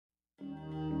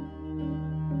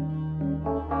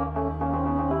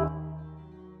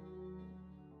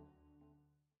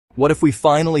What if we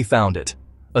finally found it?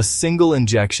 A single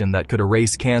injection that could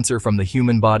erase cancer from the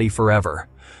human body forever.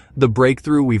 The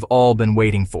breakthrough we've all been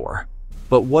waiting for.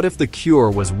 But what if the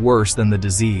cure was worse than the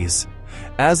disease?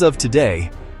 As of today,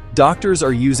 doctors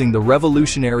are using the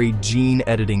revolutionary gene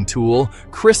editing tool,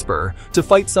 CRISPR, to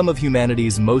fight some of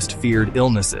humanity's most feared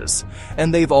illnesses,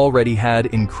 and they've already had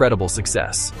incredible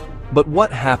success. But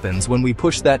what happens when we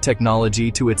push that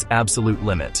technology to its absolute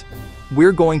limit?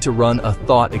 We're going to run a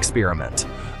thought experiment,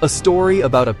 a story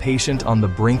about a patient on the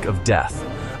brink of death,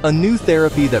 a new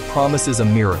therapy that promises a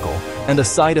miracle, and a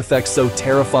side effect so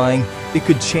terrifying it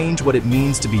could change what it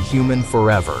means to be human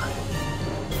forever.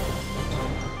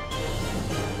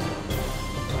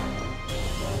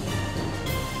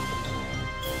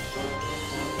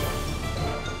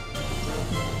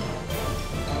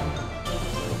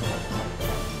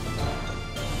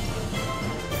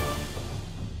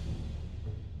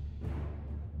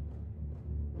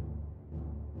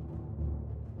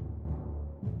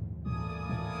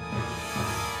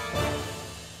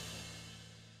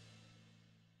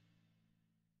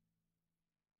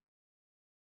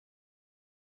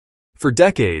 For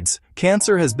decades,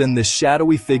 cancer has been this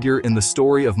shadowy figure in the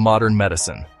story of modern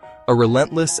medicine, a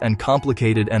relentless and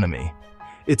complicated enemy.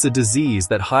 It's a disease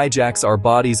that hijacks our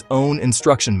body's own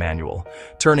instruction manual,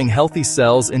 turning healthy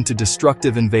cells into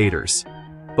destructive invaders.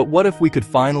 But what if we could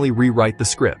finally rewrite the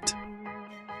script?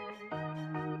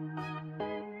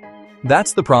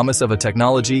 That's the promise of a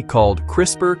technology called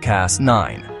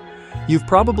CRISPR-Cas9. You've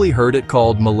probably heard it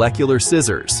called molecular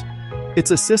scissors.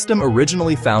 It's a system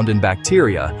originally found in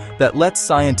bacteria that lets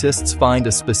scientists find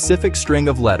a specific string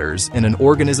of letters in an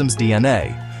organism's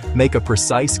DNA, make a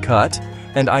precise cut,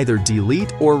 and either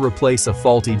delete or replace a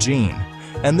faulty gene.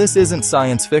 And this isn't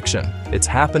science fiction, it's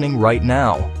happening right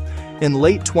now. In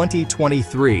late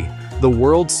 2023, the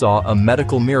world saw a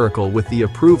medical miracle with the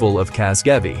approval of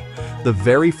Casgevy, the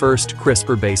very first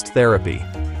CRISPR-based therapy.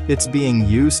 It's being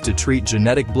used to treat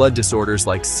genetic blood disorders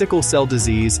like sickle cell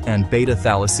disease and beta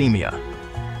thalassemia.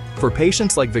 For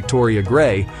patients like Victoria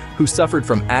Gray, who suffered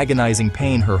from agonizing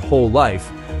pain her whole life,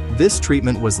 this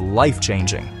treatment was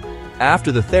life-changing.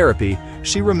 After the therapy,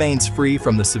 she remains free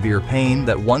from the severe pain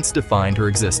that once defined her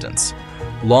existence.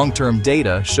 Long-term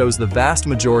data shows the vast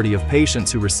majority of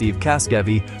patients who receive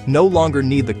Casgevy no longer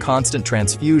need the constant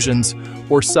transfusions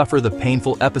or suffer the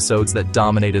painful episodes that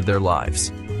dominated their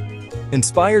lives.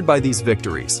 Inspired by these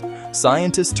victories,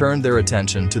 scientists turned their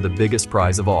attention to the biggest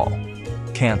prize of all: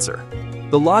 cancer.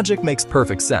 The logic makes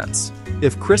perfect sense.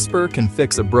 If CRISPR can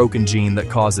fix a broken gene that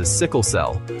causes sickle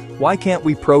cell, why can't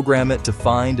we program it to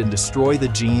find and destroy the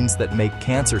genes that make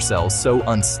cancer cells so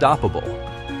unstoppable?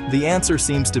 The answer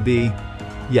seems to be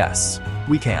yes,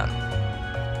 we can.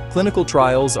 Clinical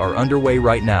trials are underway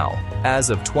right now, as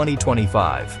of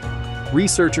 2025.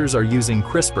 Researchers are using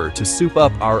CRISPR to soup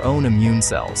up our own immune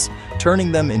cells,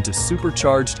 turning them into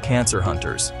supercharged cancer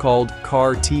hunters called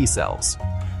CAR T cells.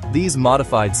 These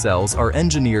modified cells are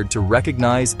engineered to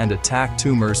recognize and attack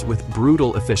tumors with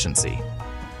brutal efficiency.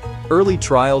 Early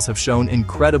trials have shown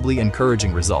incredibly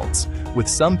encouraging results, with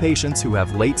some patients who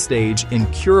have late-stage,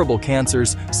 incurable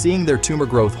cancers seeing their tumor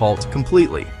growth halt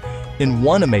completely. In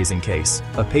one amazing case,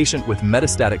 a patient with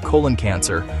metastatic colon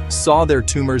cancer saw their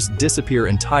tumors disappear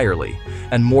entirely,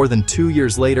 and more than 2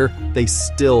 years later, they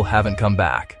still haven't come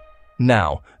back.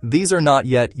 Now, these are not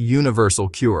yet universal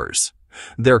cures.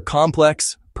 They're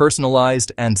complex,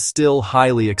 personalized, and still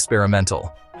highly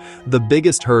experimental. The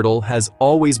biggest hurdle has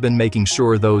always been making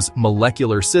sure those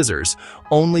molecular scissors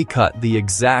only cut the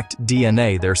exact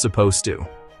DNA they're supposed to.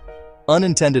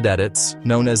 Unintended edits,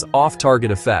 known as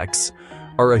off-target effects,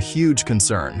 are a huge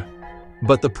concern.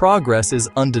 But the progress is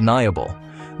undeniable.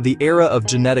 The era of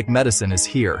genetic medicine is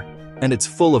here, and it's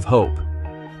full of hope.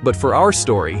 But for our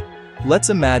story, let's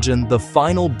imagine the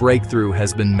final breakthrough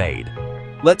has been made.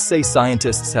 Let's say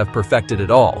scientists have perfected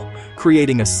it all,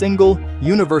 creating a single,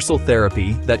 universal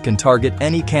therapy that can target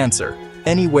any cancer,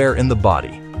 anywhere in the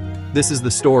body. This is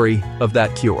the story of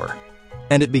that cure.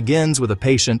 And it begins with a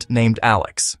patient named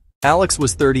Alex. Alex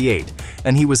was 38,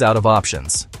 and he was out of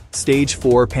options. Stage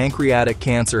 4 pancreatic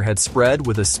cancer had spread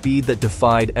with a speed that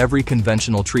defied every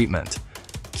conventional treatment.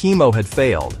 Chemo had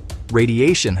failed,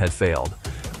 radiation had failed.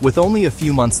 With only a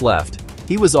few months left,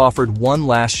 he was offered one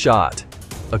last shot,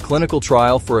 a clinical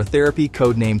trial for a therapy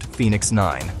codenamed Phoenix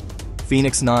 9.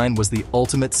 Phoenix 9 was the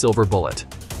ultimate silver bullet,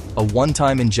 a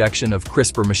one-time injection of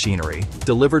CRISPR machinery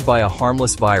delivered by a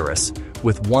harmless virus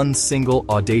with one single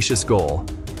audacious goal: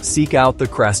 seek out the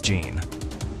CRES gene.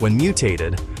 When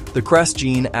mutated, the CRES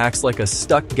gene acts like a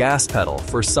stuck gas pedal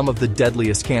for some of the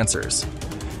deadliest cancers.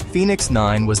 Phoenix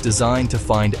 9 was designed to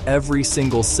find every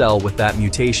single cell with that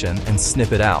mutation and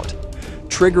snip it out,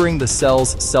 triggering the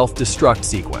cell's self-destruct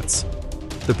sequence.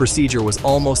 The procedure was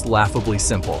almost laughably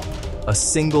simple. A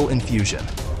single infusion,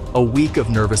 a week of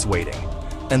nervous waiting.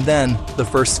 And then, the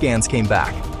first scans came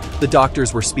back. The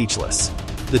doctors were speechless.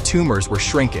 The tumors were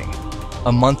shrinking.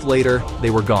 A month later, they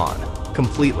were gone,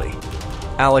 completely.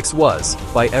 Alex was,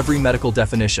 by every medical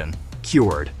definition,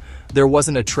 cured. There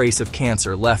wasn't a trace of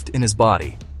cancer left in his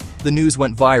body. The news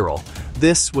went viral.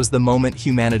 This was the moment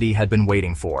humanity had been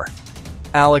waiting for.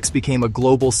 Alex became a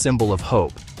global symbol of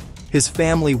hope. His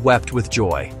family wept with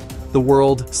joy. The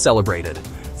world celebrated.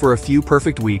 For a few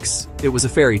perfect weeks, it was a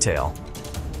fairy tale.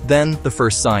 Then the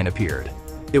first sign appeared.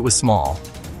 It was small.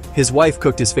 His wife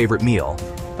cooked his favorite meal,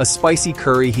 a spicy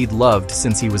curry he'd loved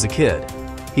since he was a kid.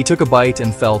 He took a bite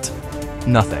and felt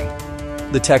nothing.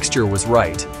 The texture was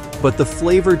right, but the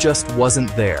flavor just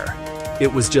wasn't there.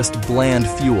 It was just bland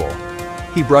fuel.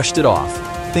 He brushed it off,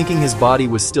 thinking his body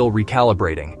was still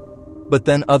recalibrating. But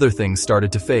then other things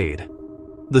started to fade.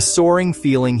 The soaring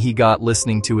feeling he got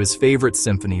listening to his favorite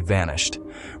symphony vanished,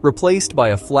 replaced by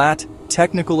a flat,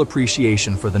 technical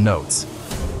appreciation for the notes.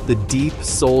 The deep,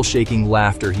 soul-shaking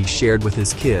laughter he shared with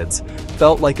his kids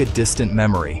felt like a distant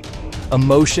memory,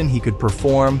 emotion he could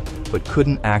perform but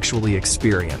couldn't actually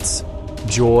experience.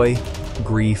 Joy,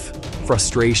 grief,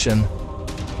 frustration,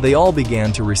 they all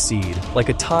began to recede, like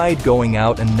a tide going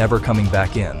out and never coming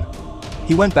back in.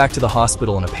 He went back to the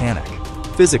hospital in a panic.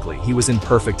 Physically, he was in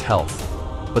perfect health,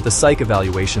 but the psych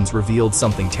evaluations revealed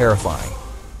something terrifying.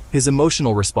 His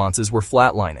emotional responses were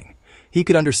flatlining. He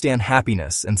could understand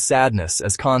happiness and sadness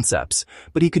as concepts,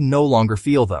 but he could no longer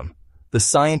feel them. The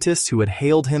scientists who had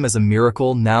hailed him as a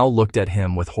miracle now looked at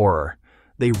him with horror.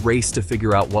 They raced to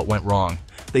figure out what went wrong.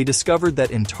 They discovered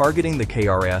that in targeting the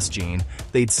KRAS gene,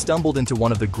 they'd stumbled into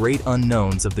one of the great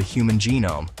unknowns of the human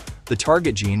genome. The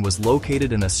target gene was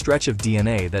located in a stretch of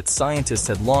DNA that scientists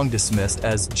had long dismissed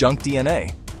as junk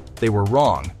DNA. They were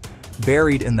wrong.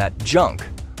 Buried in that junk,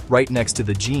 right next to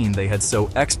the gene they had so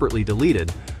expertly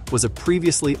deleted, was a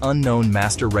previously unknown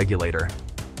master regulator.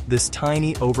 This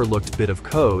tiny, overlooked bit of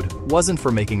code wasn't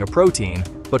for making a protein,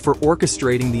 but for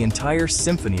orchestrating the entire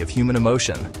symphony of human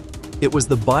emotion. It was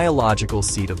the biological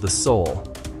seat of the soul.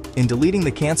 In deleting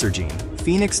the cancer gene,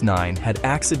 Phoenix 9 had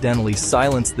accidentally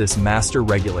silenced this master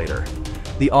regulator.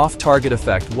 The off-target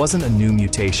effect wasn't a new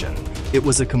mutation. It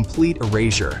was a complete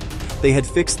erasure. They had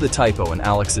fixed the typo in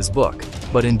Alex's book,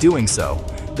 but in doing so,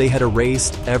 they had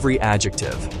erased every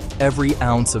adjective, every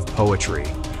ounce of poetry,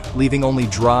 leaving only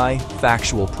dry,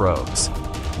 factual prose.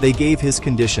 They gave his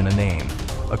condition a name: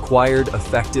 acquired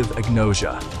affective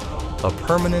agnosia, a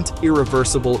permanent,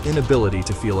 irreversible inability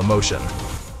to feel emotion.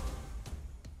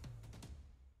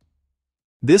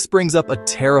 This brings up a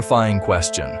terrifying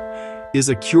question. Is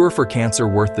a cure for cancer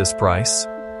worth this price?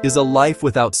 Is a life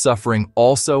without suffering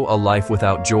also a life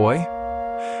without joy?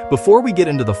 Before we get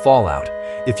into the fallout,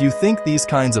 if you think these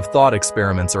kinds of thought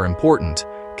experiments are important,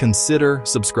 consider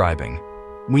subscribing.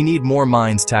 We need more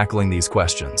minds tackling these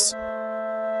questions.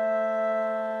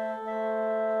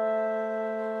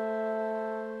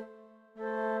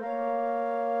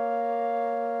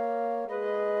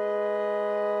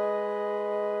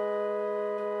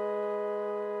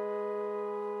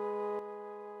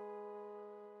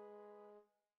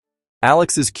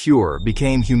 Alex's cure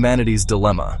became humanity's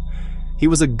dilemma. He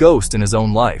was a ghost in his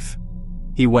own life.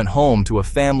 He went home to a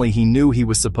family he knew he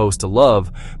was supposed to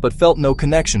love, but felt no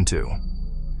connection to.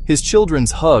 His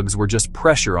children's hugs were just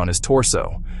pressure on his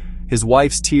torso. His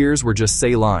wife's tears were just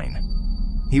saline.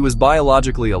 He was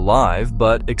biologically alive,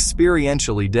 but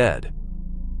experientially dead.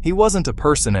 He wasn't a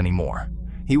person anymore.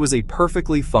 He was a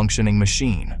perfectly functioning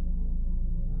machine.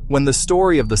 When the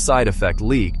story of the side effect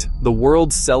leaked, the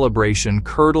world's celebration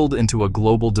curdled into a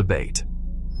global debate.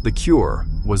 The cure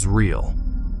was real.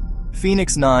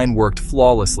 Phoenix 9 worked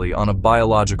flawlessly on a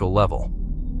biological level.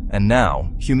 And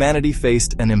now, humanity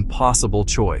faced an impossible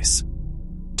choice.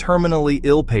 Terminally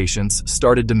ill patients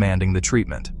started demanding the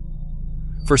treatment.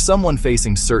 For someone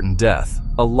facing certain death,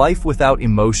 a life without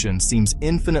emotion seems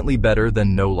infinitely better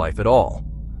than no life at all.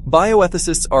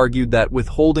 Bioethicists argued that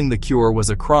withholding the cure was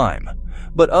a crime,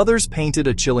 but others painted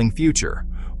a chilling future.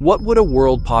 What would a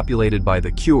world populated by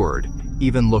the cured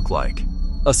even look like?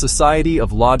 A society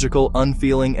of logical,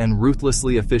 unfeeling, and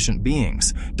ruthlessly efficient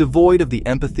beings, devoid of the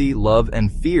empathy, love,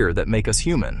 and fear that make us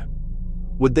human.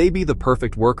 Would they be the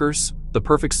perfect workers, the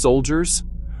perfect soldiers,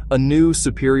 a new,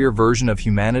 superior version of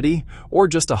humanity, or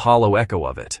just a hollow echo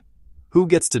of it? Who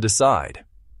gets to decide?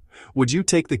 Would you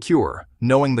take the cure,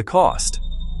 knowing the cost?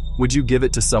 Would you give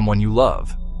it to someone you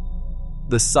love?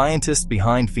 The scientists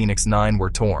behind Phoenix 9 were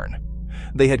torn.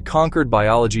 They had conquered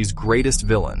biology's greatest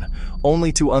villain,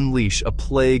 only to unleash a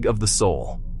plague of the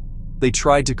soul. They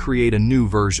tried to create a new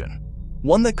version,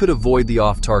 one that could avoid the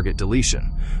off-target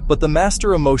deletion, but the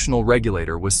master emotional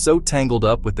regulator was so tangled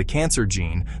up with the cancer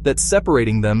gene that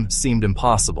separating them seemed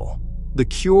impossible. The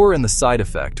cure and the side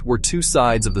effect were two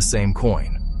sides of the same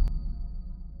coin.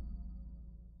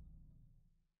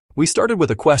 We started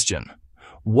with a question: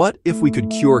 what if we could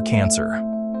cure cancer?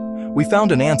 We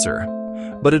found an answer,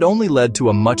 but it only led to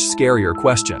a much scarier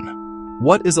question.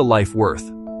 What is a life worth?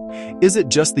 Is it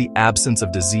just the absence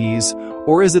of disease,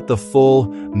 or is it the full,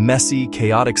 messy,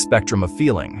 chaotic spectrum of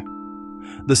feeling?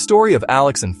 The story of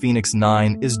Alex and Phoenix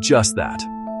 9 is just that,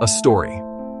 a story,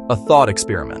 a thought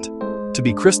experiment. To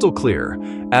be crystal clear,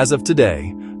 as of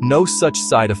today, no such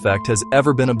side effect has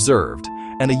ever been observed,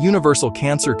 and a universal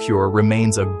cancer cure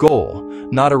remains a goal,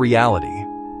 not a reality.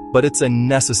 But it's a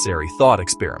necessary thought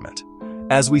experiment.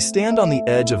 As we stand on the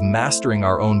edge of mastering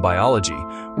our own biology,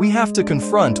 we have to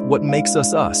confront what makes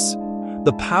us us.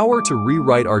 The power to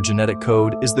rewrite our genetic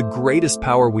code is the greatest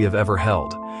power we have ever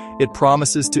held. It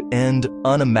promises to end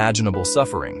unimaginable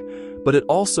suffering, but it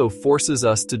also forces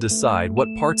us to decide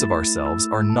what parts of ourselves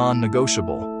are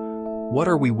non-negotiable. What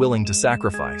are we willing to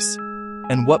sacrifice?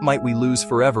 And what might we lose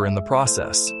forever in the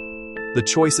process? The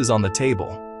choice is on the table.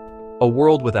 A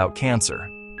world without cancer.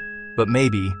 But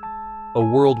maybe a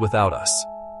world without us.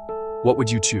 What would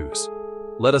you choose?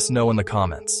 Let us know in the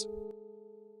comments.